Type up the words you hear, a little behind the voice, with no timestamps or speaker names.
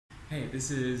Hey,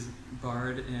 this is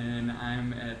Bard, and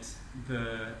I'm at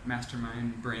the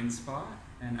Mastermind Brain Spa,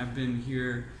 and I've been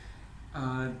here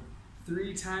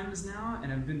 3 times now,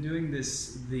 and I've been doing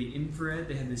the infrared.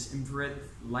 They have this infrared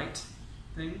light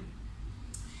thing,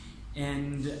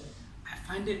 and I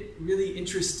find it really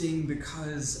interesting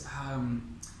because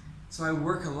so I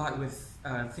work a lot with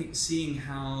seeing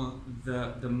how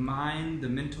the mind, the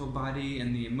mental body,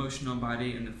 and the emotional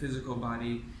body, and the physical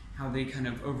body, how they kind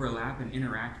of overlap and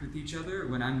interact with each other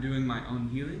when I'm doing my own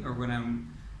healing or when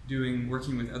I'm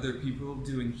working with other people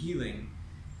doing healing.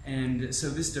 And so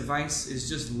this device is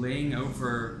just laying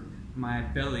over my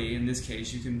belly. In this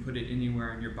case, you can put it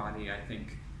anywhere in your body, I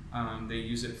think. They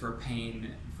use it for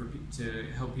pain, to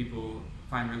help people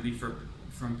find relief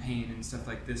from pain and stuff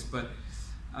like this. But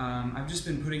I've just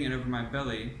been putting it over my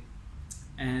belly,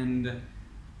 and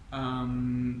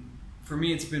for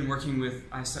me, it's been working with,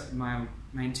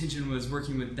 my intention was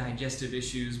working with digestive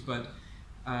issues, but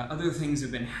other things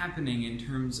have been happening in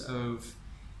terms of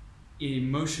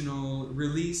emotional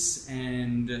release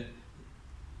and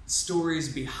stories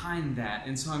behind that.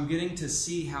 And so I'm getting to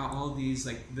see how all these,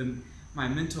 like my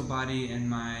mental body and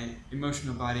my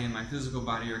emotional body and my physical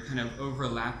body are kind of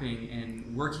overlapping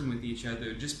and working with each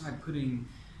other just by putting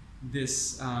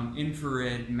this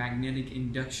infrared magnetic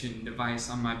induction device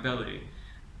on my belly.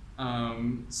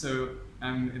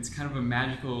 It's kind of a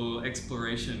magical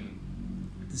exploration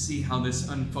to see how this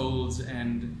unfolds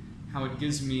and how it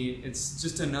gives me, it's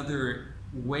just another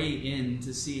way in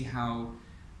to see how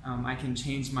I can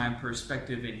change my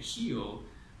perspective and heal.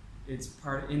 It's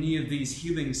any of these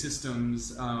healing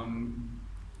systems,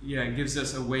 it gives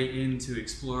us a way in to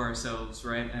explore ourselves,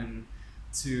 right? And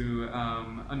to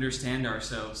understand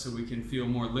ourselves so we can feel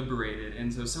more liberated.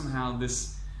 And so somehow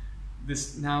this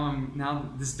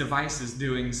device is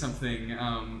doing something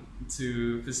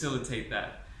to facilitate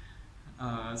that.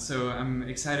 So I'm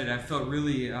excited. I felt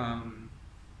really a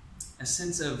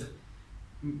sense of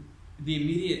the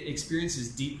immediate experience is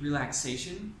deep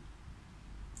relaxation.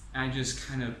 I just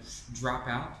kind of drop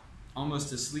out,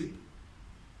 almost asleep,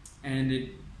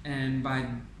 and by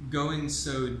going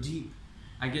so deep,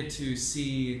 I get to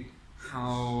see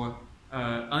how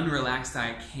unrelaxed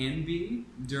I can be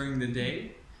during the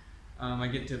day. I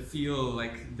get to feel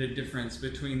like the difference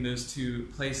between those two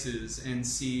places and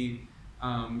see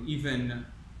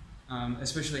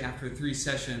especially after 3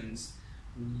 sessions,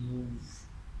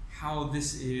 how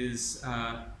this is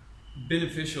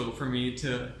beneficial for me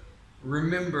to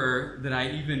remember that I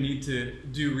even need to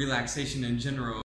do relaxation in general.